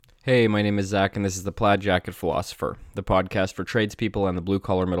Hey, my name is Zach, and this is the Plaid Jacket Philosopher, the podcast for tradespeople and the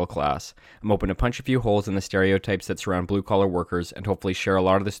blue-collar middle class. I'm hoping to punch a few holes in the stereotypes that surround blue-collar workers and hopefully share a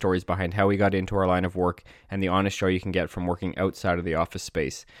lot of the stories behind how we got into our line of work and the honest show you can get from working outside of the office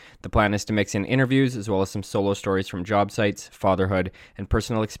space. The plan is to mix in interviews as well as some solo stories from job sites, fatherhood, and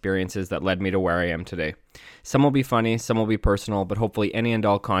personal experiences that led me to where I am today. Some will be funny, some will be personal, but hopefully any and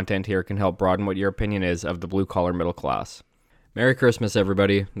all content here can help broaden what your opinion is of the blue-collar middle class. Merry Christmas,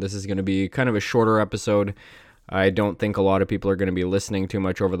 everybody. This is going to be kind of a shorter episode. I don't think a lot of people are going to be listening too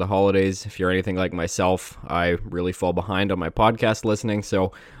much over the holidays. If you're anything like myself, I really fall behind on my podcast listening,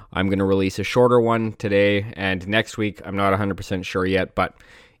 so I'm going to release a shorter one today and next week. I'm not 100% sure yet, but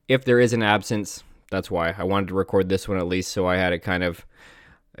if there is an absence, that's why. I wanted to record this one at least so I had it kind of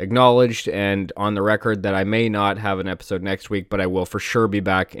acknowledged and on the record that I may not have an episode next week, but I will for sure be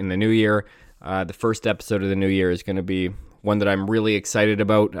back in the new year. The first episode of the new year is going to be one that I'm really excited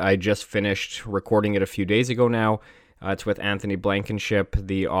about. I just finished recording it a few days ago now. It's with Anthony Blankenship,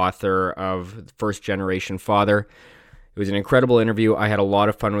 the author of First Generation Father. It was an incredible interview. I had a lot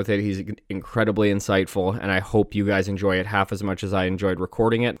of fun with it. He's incredibly insightful, and I hope you guys enjoy it half as much as I enjoyed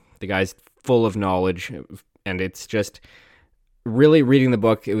recording it. The guy's full of knowledge, and it's just really reading the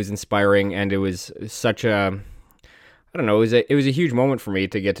book. It was inspiring, and it was such a I don't know, it was a huge moment for me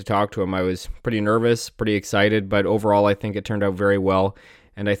to get to talk to him. I was pretty nervous, pretty excited, but overall I think it turned out very well,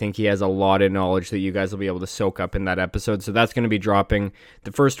 and I think he has a lot of knowledge that you guys will be able to soak up in that episode. So that's going to be dropping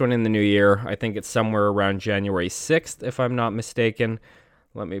the first one in the new year. I think it's somewhere around January 6th, if I'm not mistaken.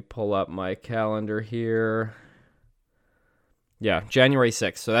 Let me pull up my calendar here. Yeah, January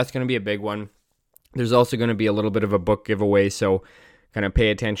 6th. So that's going to be a big one. There's also going to be a little bit of a book giveaway, so kind of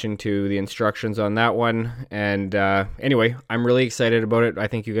pay attention to the instructions on that one. And anyway, I'm really excited about it. I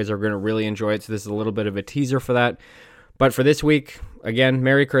think you guys are going to really enjoy it. So this is a little bit of a teaser for that. But for this week, again,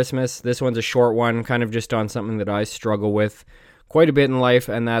 Merry Christmas. This one's a short one, kind of just on something that I struggle with quite a bit in life,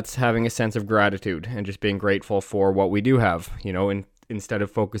 and that's having a sense of gratitude and just being grateful for what we do have, and instead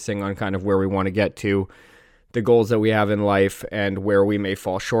of focusing on kind of where we want to get to, the goals that we have in life and where we may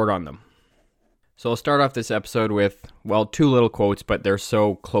fall short on them. So I'll start off this episode with, two little quotes, but they're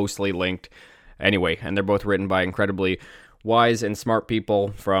so closely linked anyway, and they're both written by incredibly wise and smart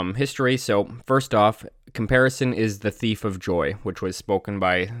people from history. So first off, comparison is the thief of joy, which was spoken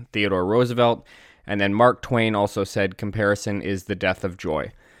by Theodore Roosevelt, and then Mark Twain also said comparison is the death of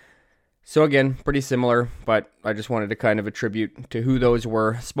joy. So again, pretty similar, but I just wanted to kind of attribute to who those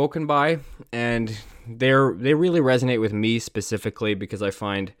were spoken by, and they really resonate with me specifically because I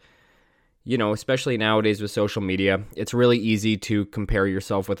find, especially nowadays with social media, it's really easy to compare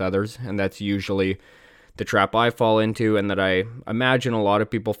yourself with others, and that's usually the trap I fall into and that I imagine a lot of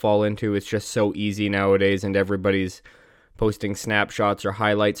people fall into. It's just so easy nowadays, and everybody's posting snapshots or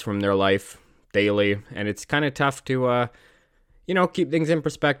highlights from their life daily, and it's kind of tough to, keep things in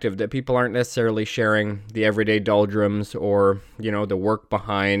perspective, that people aren't necessarily sharing the everyday doldrums or, the work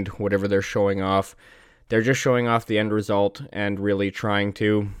behind whatever they're showing off. They're just showing off the end result and really trying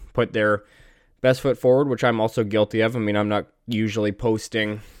to put their best foot forward, which I'm also guilty of. I mean, I'm not usually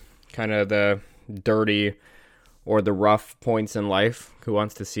posting kind of the dirty or the rough points in life. Who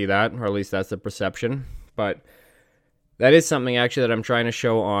wants to see that? Or at least that's the perception. But that is something actually that I'm trying to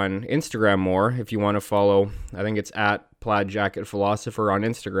show on Instagram more. If you want to follow, I think it's at Plaid Jacket Philosopher on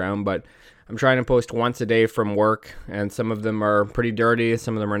Instagram, but I'm trying to post once a day from work, and some of them are pretty dirty,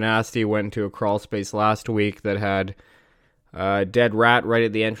 some of them are nasty. Went into a crawl space last week that had a dead rat right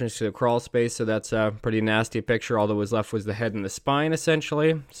at the entrance to the crawl space, so that's a pretty nasty picture. All that was left was the head and the spine,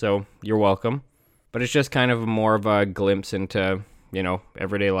 essentially, so you're welcome. But it's just kind of more of a glimpse into,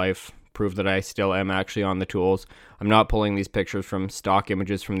 everyday life, prove that I still am actually on the tools. I'm not pulling these pictures from stock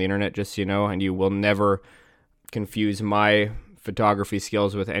images from the internet, just so you know, and you will never confuse my photography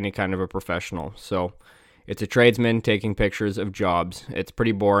skills with any kind of a professional. So it's a tradesman taking pictures of jobs. It's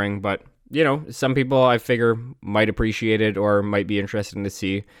pretty boring, but some people I figure might appreciate it or might be interested to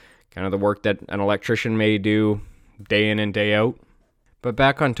see kind of the work that an electrician may do day in and day out. But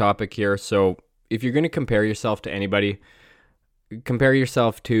back on topic here. So if you're going to compare yourself to anybody, compare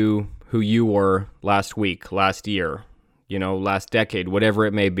yourself to who you were last week, last year, last decade, whatever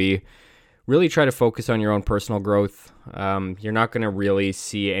it may be. Really try to focus on your own personal growth. You're not going to really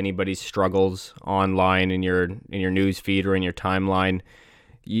see anybody's struggles online in your news feed or in your timeline.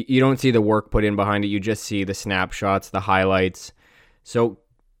 You don't see the work put in behind it. You just see the snapshots, the highlights. So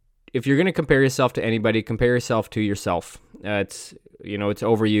if you're going to compare yourself to anybody, compare yourself to yourself. It's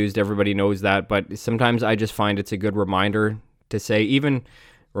overused. Everybody knows that. But sometimes I just find it's a good reminder to say, even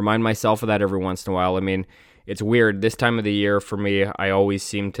remind myself of that every once in a while. I mean, it's weird. This time of the year for me, I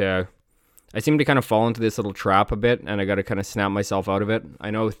seem to kind of fall into this little trap a bit, and I got to kind of snap myself out of it.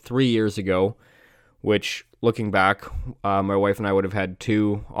 I know 3 years ago, which looking back, my wife and I would have had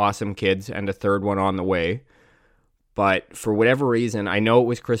 2 awesome kids and a third one on the way. But for whatever reason, I know it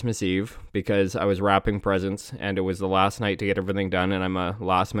was Christmas Eve because I was wrapping presents and it was the last night to get everything done, and I'm a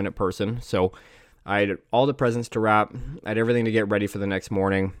last minute person. So I had all the presents to wrap, I had everything to get ready for the next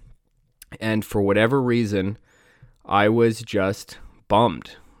morning. And for whatever reason, I was just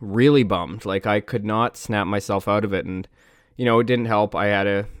bummed, really bummed. Like I could not snap myself out of it. And, it didn't help. I had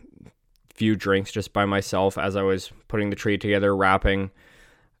a few drinks just by myself as I was putting the tree together, wrapping.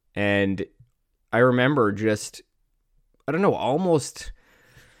 And I remember just, I don't know, almost,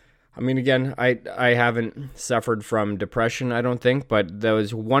 again, I haven't suffered from depression, I don't think, but that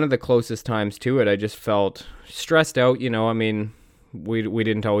was one of the closest times to it. I just felt stressed out, we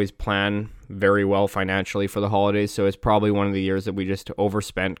didn't always plan very well financially for the holidays, so it's probably one of the years that we just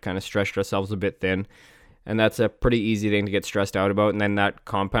overspent, kind of stretched ourselves a bit thin, and that's a pretty easy thing to get stressed out about, and then that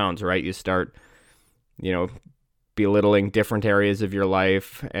compounds, right? You start, belittling different areas of your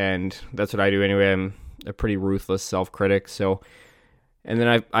life, and that's what I do anyway. I'm a pretty ruthless self-critic, so, and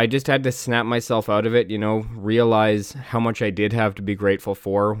then I just had to snap myself out of it, realize how much I did have to be grateful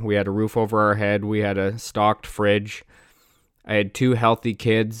for. We had a roof over our head, we had a stocked fridge, I had 2 healthy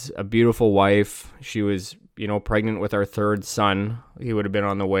kids, a beautiful wife. She was, pregnant with our 3rd son. He would have been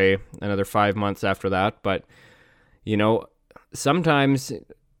on the way another 5 months after that. But, sometimes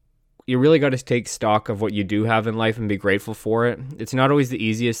you really got to take stock of what you do have in life and be grateful for it. It's not always the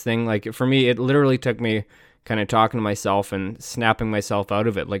easiest thing. Like for me, it literally took me kind of talking to myself and snapping myself out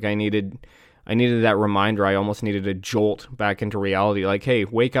of it. Like I needed that reminder. I almost needed a jolt back into reality. Like, hey,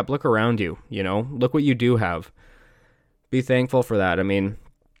 wake up, look around you, look what you do have. Be thankful for that.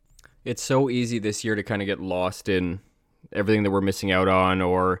 It's so easy this year to kind of get lost in everything that we're missing out on,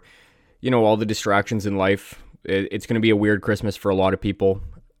 or, all the distractions in life. It's going to be a weird Christmas for a lot of people.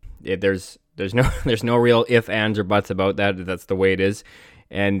 There's no real if, ands, or buts about that. That's the way it is.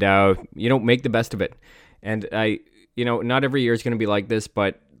 And, make the best of it. And not every year is going to be like this,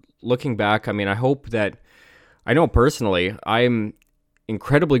 but looking back, I hope that, I know personally, I'm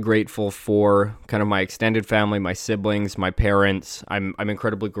incredibly grateful for kind of my extended family, my siblings, my parents. I'm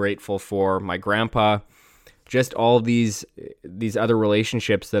incredibly grateful for my grandpa, just all these other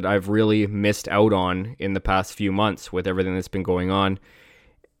relationships that I've really missed out on in the past few months with everything that's been going on.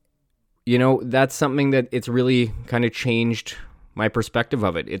 That's something that it's really kind of changed my perspective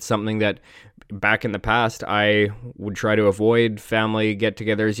of it. It's something that back in the past, I would try to avoid family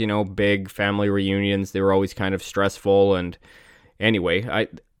get-togethers, big family reunions. They were always kind of stressful. And anyway,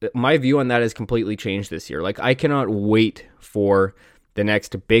 my view on that has completely changed this year. Like, I cannot wait for the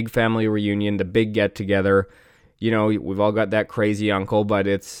next big family reunion, the big get-together. We've all got that crazy uncle, but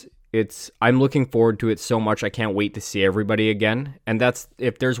I'm looking forward to it so much. I can't wait to see everybody again. And that's,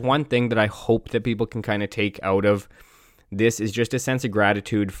 if there's one thing that I hope that people can kind of take out of this, is just a sense of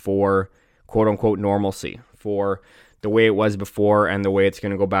gratitude for quote-unquote normalcy, for the way it was before and the way it's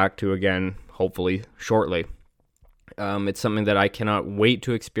going to go back to again, hopefully shortly. It's something that I cannot wait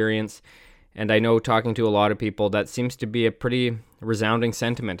to experience, and I know, talking to a lot of people, that seems to be a pretty resounding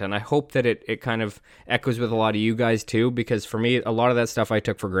sentiment, and I hope that it kind of echoes with a lot of you guys too, because for me, a lot of that stuff I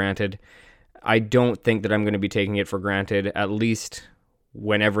took for granted. I don't think that I'm going to be taking it for granted, at least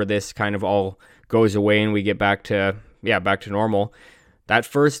whenever this kind of all goes away and we get back to normal. That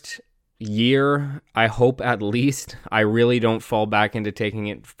first year, I hope at least I really don't fall back into taking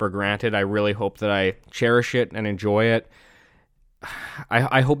it for granted. I really hope that I cherish it and enjoy it.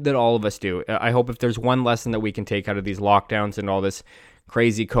 I hope that all of us do. I hope if there's one lesson that we can take out of these lockdowns and all this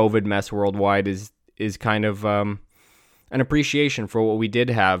crazy COVID mess worldwide is kind of an appreciation for what we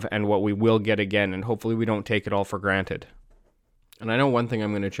did have and what we will get again, and hopefully we don't take it all for granted. And I know one thing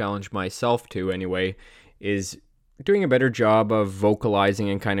I'm going to challenge myself to anyway is doing a better job of vocalizing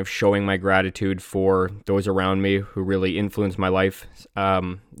and kind of showing my gratitude for those around me who really influence my life.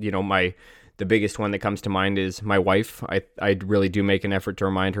 The biggest one that comes to mind is my wife. I really do make an effort to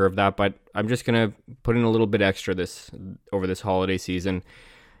remind her of that, but I'm just going to put in a little bit extra over this holiday season.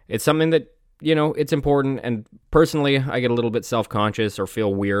 It's something that, it's important, and personally, I get a little bit self-conscious or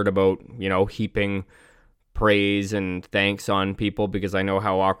feel weird about, heaping praise and thanks on people, because I know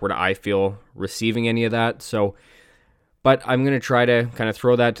how awkward I feel receiving any of that. But I'm going to try to kind of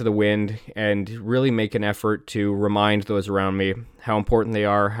throw that to the wind and really make an effort to remind those around me how important they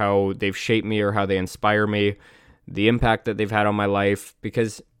are, how they've shaped me or how they inspire me, the impact that they've had on my life,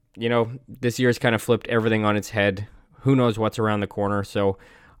 because, this year's kind of flipped everything on its head. Who knows what's around the corner? So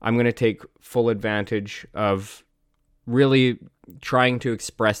I'm going to take full advantage of really trying to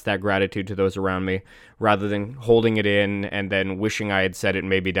express that gratitude to those around me rather than holding it in and then wishing I had said it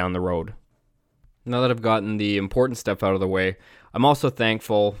maybe down the road. Now that I've gotten the important stuff out of the way, I'm also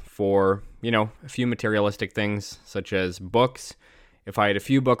thankful for, a few materialistic things such as books. If I had a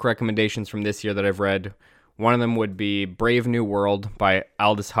few book recommendations from this year that I've read, one of them would be Brave New World by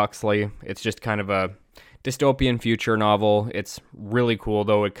Aldous Huxley. It's just kind of a dystopian future novel. It's really cool,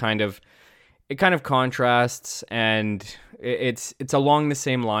 though. It kind of contrasts, and it's along the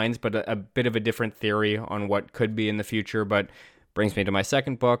same lines, but a bit of a different theory on what could be in the future. But brings me to my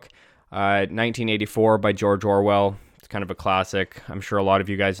second book, 1984 by George Orwell. It's kind of a classic. I'm sure a lot of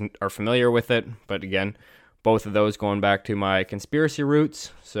you guys are familiar with it, but again, both of those going back to my conspiracy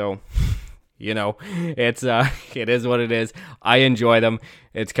roots. So, it is what it is. I enjoy them.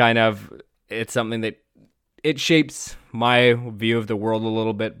 It's something that it shapes my view of the world a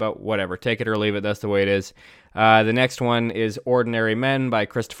little bit, but whatever. Take it or leave it. That's the way it is. The next one is Ordinary Men by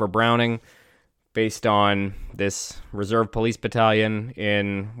Christopher Browning, based on this reserve police battalion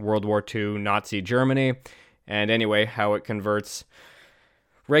in World War II Nazi Germany. And anyway, how it converts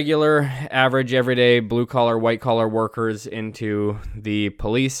regular, average, everyday, blue-collar, white-collar workers into the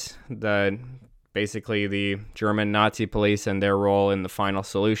police, basically the German Nazi police and their role in the final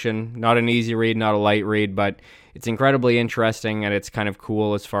solution. Not an easy read, not a light read, but it's incredibly interesting, and it's kind of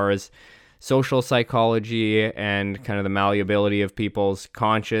cool as far as social psychology and kind of the malleability of people's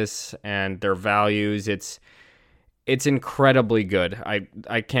conscience and their values. It's incredibly good.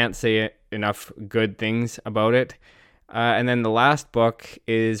 I can't say enough good things about it. And then the last book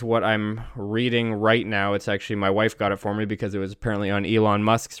is what I'm reading right now. It's actually, my wife got it for me because it was apparently on Elon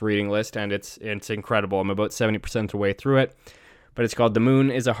Musk's reading list, and it's incredible. I'm about 70% of the way through it. But it's called The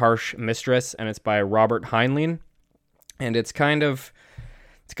Moon is a Harsh Mistress, and it's by Robert Heinlein. And it's kind of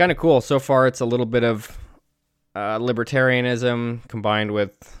cool. So far, it's a little bit of libertarianism combined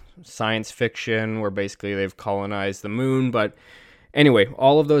with science fiction, where basically they've colonized the moon. But anyway,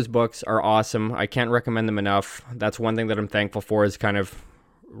 all of those books are awesome. I can't recommend them enough. That's one thing that I'm thankful for, is kind of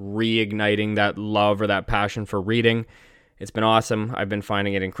reigniting that love or that passion for reading. It's been awesome. I've been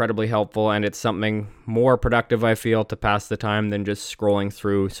finding it incredibly helpful, and it's something more productive, I feel, to pass the time than just scrolling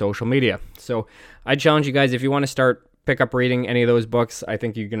through social media. So I challenge you guys, if you want to pick up reading any of those books, I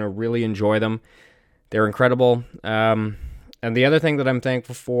think you're going to really enjoy them. They're incredible. And the other thing that I'm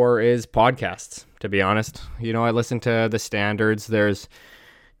thankful for is podcasts, to be honest. I listen to the standards. There's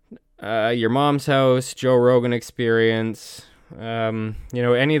Your Mom's House, Joe Rogan Experience,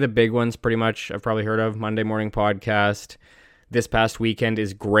 any of the big ones pretty much I've probably heard of. Monday Morning Podcast. This Past Weekend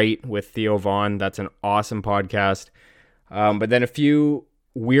is great with Theo Vaughn. That's an awesome podcast. But then a few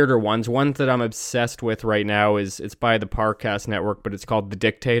weirder ones. One that I'm obsessed with right now it's by the Parcast Network, but it's called The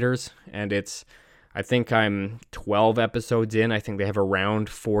Dictators, and I think I'm 12 episodes in. I think they have around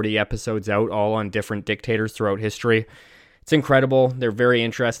 40 episodes out, all on different dictators throughout history. It's incredible. They're very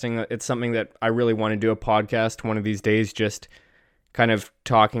interesting. It's something that I really want to do a podcast one of these days, just kind of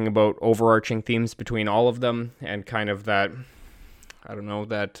talking about overarching themes between all of them, and kind of that,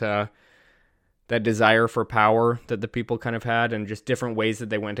 that desire for power that the people kind of had, and just different ways that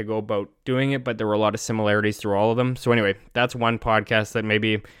they went to go about doing it, but there were a lot of similarities through all of them. So anyway, that's one podcast that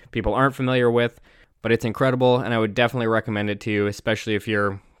maybe people aren't familiar with, but it's incredible, and I would definitely recommend it to you, especially if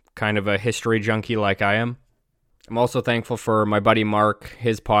you're kind of a history junkie like I am. I'm also thankful for my buddy Mark.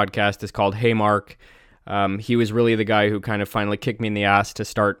 His podcast is called Hey Mark. He was really the guy who kind of finally kicked me in the ass to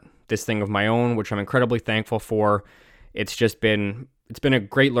start this thing of my own, which I'm incredibly thankful for. It's been a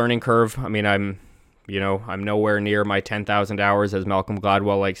great learning curve. I mean, I'm nowhere near my 10,000 hours, as Malcolm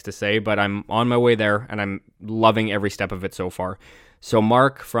Gladwell likes to say, but I'm on my way there, and I'm loving every step of it so far. So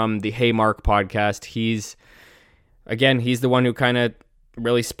Mark from the Hey Mark podcast, he's the one who kind of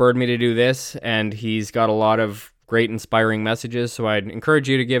really spurred me to do this, and he's got a lot of great inspiring messages, so I'd encourage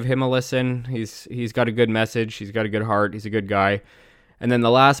you to give him a listen. He's got a good message, he's got a good heart, he's a good guy. And then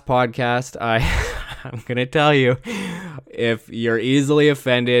the last podcast, I'm going to tell you, if you're easily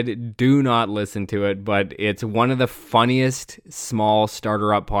offended, do not listen to it, but it's one of the funniest small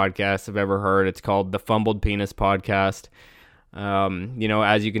starter-up podcasts I've ever heard. It's called The Fumbled Penis Podcast.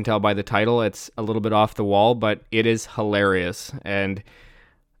 As you can tell by the title, it's a little bit off the wall, but it is hilarious. And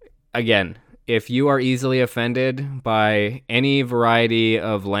again, if you are easily offended by any variety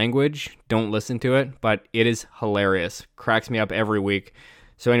of language, don't listen to it, but it is hilarious. Cracks me up every week.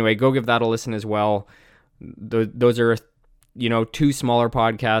 So anyway, go give that a listen as well. Those are two smaller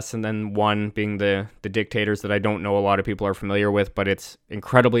podcasts, and then one being the Dictators that I don't know a lot of people are familiar with, but it's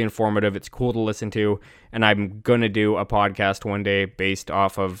incredibly informative. It's cool to listen to, and I'm going to do a podcast one day based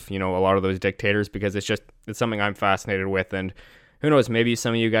off of, a lot of those dictators, because it's something I'm fascinated with, and who knows, maybe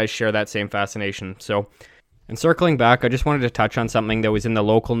some of you guys share that same fascination. So, and circling back, I just wanted to touch on something that was in the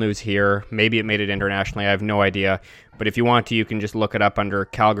local news here. Maybe it made it internationally, I have no idea. But if you want to, you can just look it up under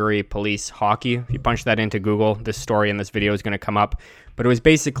Calgary Police Hockey. If you punch that into Google, this story in this video is going to come up. But it was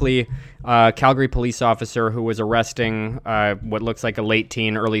basically a Calgary police officer who was arresting what looks like a late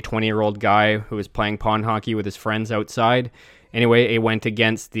teen, early 20-year-old guy who was playing pond hockey with his friends outside. Anyway, it went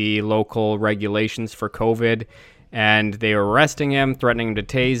against the local regulations for COVID, and they were arresting him, threatening him to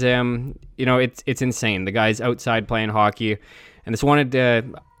tase him. It's insane. The guy's outside playing hockey. And just wanted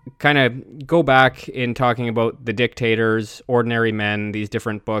to kind of go back in talking about the Dictators, Ordinary Men, these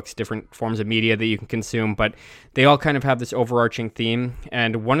different books, different forms of media that you can consume, but they all kind of have this overarching theme.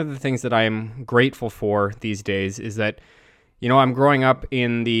 And one of the things that I am grateful for these days is that, I'm growing up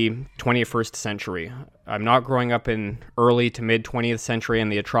in the 21st century. I'm not growing up in early to mid 20th century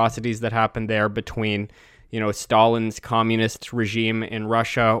and the atrocities that happened there between, Stalin's communist regime in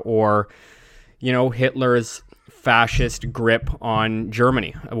Russia or, Hitler's fascist grip on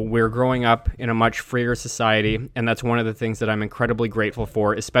Germany. We're growing up in a much freer society, and that's one of the things that I'm incredibly grateful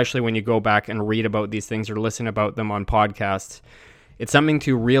for, especially when you go back and read about these things or listen about them on podcasts. It's something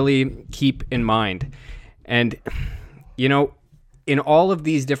to really keep in mind. And, in all of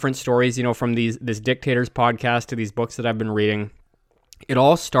these different stories, from this Dictators podcast to these books that I've been reading, it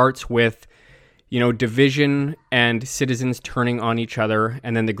all starts with division and citizens turning on each other,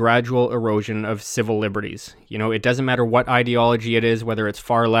 and then the gradual erosion of civil liberties. It doesn't matter what ideology it is, whether it's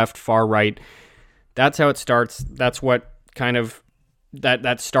far left, far right. That's how it starts. That's what kind of,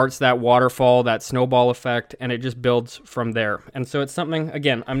 that starts that waterfall, that snowball effect, and it just builds from there. And so it's something,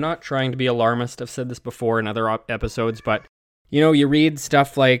 again, I'm not trying to be alarmist. I've said this before in other episodes, but you read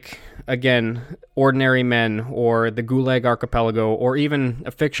stuff like, again, Ordinary Men or the Gulag Archipelago, or even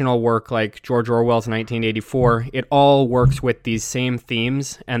a fictional work like George Orwell's 1984. It all works with these same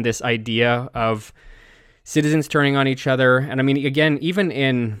themes and this idea of citizens turning on each other. And I mean, again, even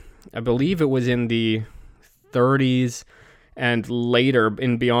in, I believe it was in the 30s and later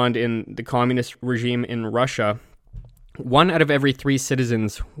and beyond in the communist regime in Russia, 1 out of every 3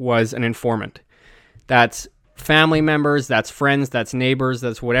 citizens was an informant. That's family members, that's friends, that's neighbors,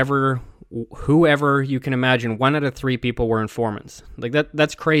 that's whoever you can imagine. 1 out of 3 people were informants. Like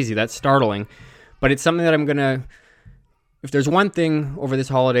that's crazy. That's startling. But it's something that I'm going to, if there's one thing over this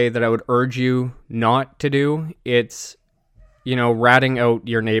holiday that I would urge you not to do, it's, ratting out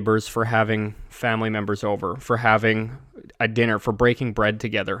your neighbors for having family members over, for having a dinner, for breaking bread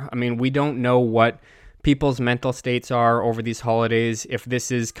together. I mean, we don't know what people's mental states are over these holidays, if this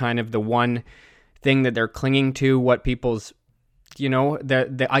is kind of the one thing that they're clinging to, what people's,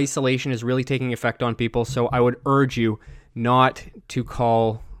 the isolation is really taking effect on people. So I would urge you not to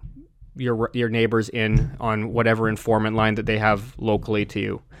call your neighbors in on whatever informant line that they have locally to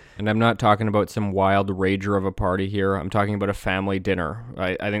you. And I'm not talking about some wild rager of a party here. I'm talking about a family dinner.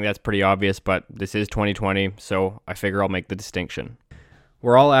 I think that's pretty obvious, but this is 2020, so I figure I'll make the distinction.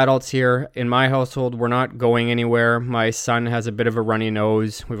 We're all adults here. In my household, we're not going anywhere. My son has a bit of a runny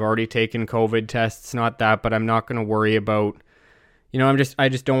nose. We've already taken COVID tests. Not that, but I'm not going to worry about, I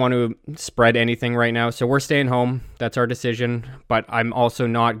just don't want to spread anything right now. So we're staying home. That's our decision. But I'm also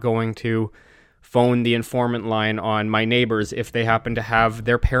not going to phone the informant line on my neighbors if they happen to have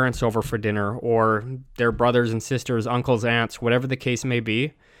their parents over for dinner, or their brothers and sisters, uncles, aunts, whatever the case may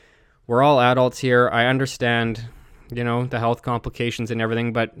be. We're all adults here. I understand the health complications and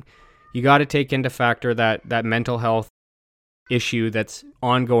everything, but you got to take into factor that mental health issue that's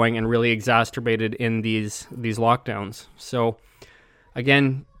ongoing and really exacerbated in these lockdowns. So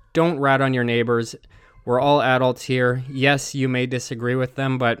again, don't rat on your neighbors. We're all adults here. Yes, you may disagree with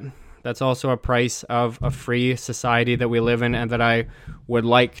them, but that's also a price of a free society that we live in and that I would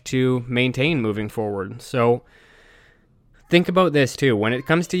like to maintain moving forward. So think about this too. When it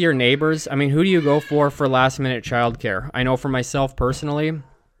comes to your neighbors, I mean, who do you go for last minute childcare? I know for myself personally,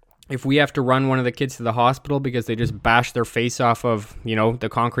 if we have to run one of the kids to the hospital because they just bashed their face off of, the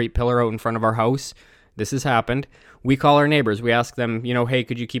concrete pillar out in front of our house, this has happened. We call our neighbors. We ask them, hey,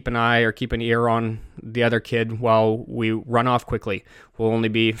 could you keep an eye or keep an ear on the other kid while we run off quickly? We'll only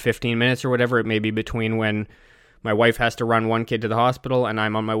be 15 minutes or whatever it may be between when my wife has to run one kid to the hospital and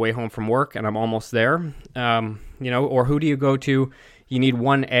I'm on my way home from work and I'm almost there. Or who do you go to? You need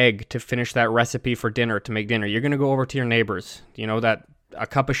 1 egg to finish that recipe for dinner, to make dinner. You're going to go over to your neighbors, that a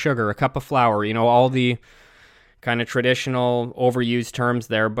cup of sugar, a cup of flour, all the kind of traditional, overused terms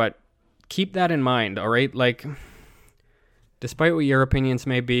there, but keep that in mind, all right? Like, despite what your opinions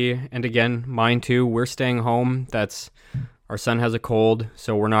may be, and again, mine too, we're staying home. Our son has a cold,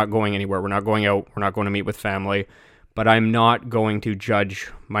 so we're not going anywhere. We're not going out. We're not going to meet with family. But I'm not going to judge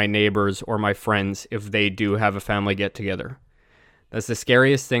my neighbors or my friends if they do have a family get-together. That's the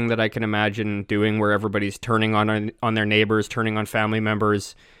scariest thing that I can imagine doing, where everybody's turning on their neighbors, turning on family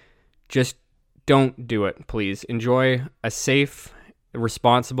members. Just don't do it, please. Enjoy a safe,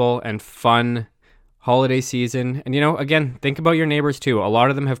 responsible, and fun holiday season. And, again, think about your neighbors too. A lot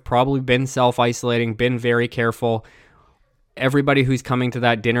of them have probably been self-isolating, been very careful. Everybody who's coming to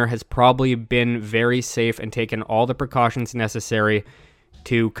that dinner has probably been very safe and taken all the precautions necessary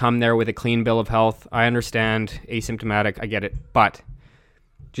to come there with a clean bill of health. I understand, asymptomatic, I get it, but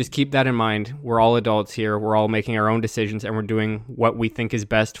just keep that in mind. We're all adults here. We're all making our own decisions, and we're doing what we think is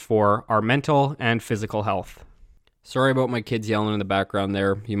best for our mental and physical health. Sorry about my kids yelling in the background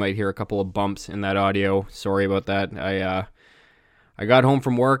there. You might hear a couple of bumps in that audio. Sorry about that. I got home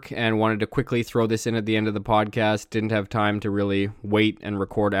from work and wanted to quickly throw this in at the end of the podcast. Didn't have time to really wait and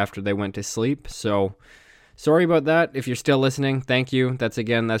record after they went to sleep. So sorry about that. If you're still listening, thank you. That's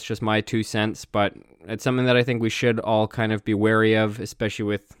just my 2 cents, but it's something that I think we should all kind of be wary of, especially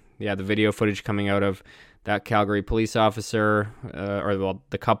with the video footage coming out of that Calgary police officer,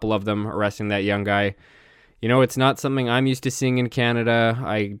 the couple of them arresting that young guy. It's not something I'm used to seeing in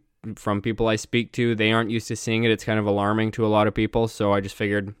Canada. From people I speak to, they aren't used to seeing it. It's kind of alarming to a lot of people, so I just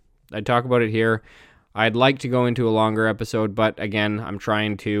figured I'd talk about it here. I'd like to go into a longer episode, but again, I'm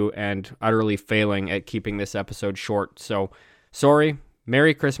trying to and utterly failing at keeping this episode short. So, sorry.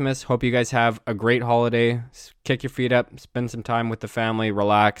 Merry Christmas. Hope you guys have a great holiday. Kick your feet up, spend some time with the family,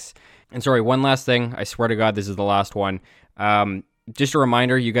 relax. And sorry, one last thing. I swear to God, this is the last one. Just a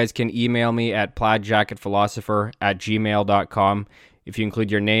reminder, you guys can email me at plaidjacketphilosopher@gmail.com. If you include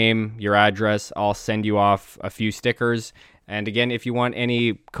your name, your address, I'll send you off a few stickers. And again, if you want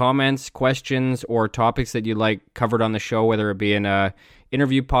any comments, questions, or topics that you'd like covered on the show, whether it be in a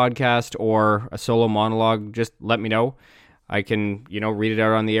interview podcast or a solo monologue, just let me know. I can, read it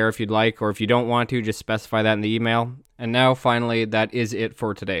out on the air if you'd like, or if you don't want to, just specify that in the email. And now, finally, that is it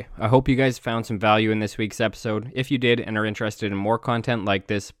for today. I hope you guys found some value in this week's episode. If you did and are interested in more content like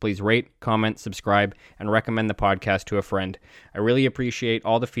this, please rate, comment, subscribe, and recommend the podcast to a friend. I really appreciate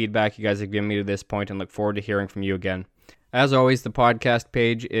all the feedback you guys have given me to this point and look forward to hearing from you again. As always, the podcast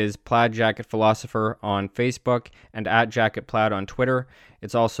page is Plaid Jacket Philosopher on Facebook and at Jacket Plaid on Twitter.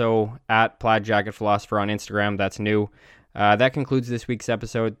 It's also at Plaid Jacket Philosopher on Instagram. That's new. That concludes this week's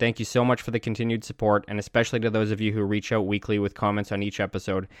episode. Thank you so much for the continued support, and especially to those of you who reach out weekly with comments on each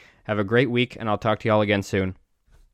episode. Have a great week, and I'll talk to you all again soon.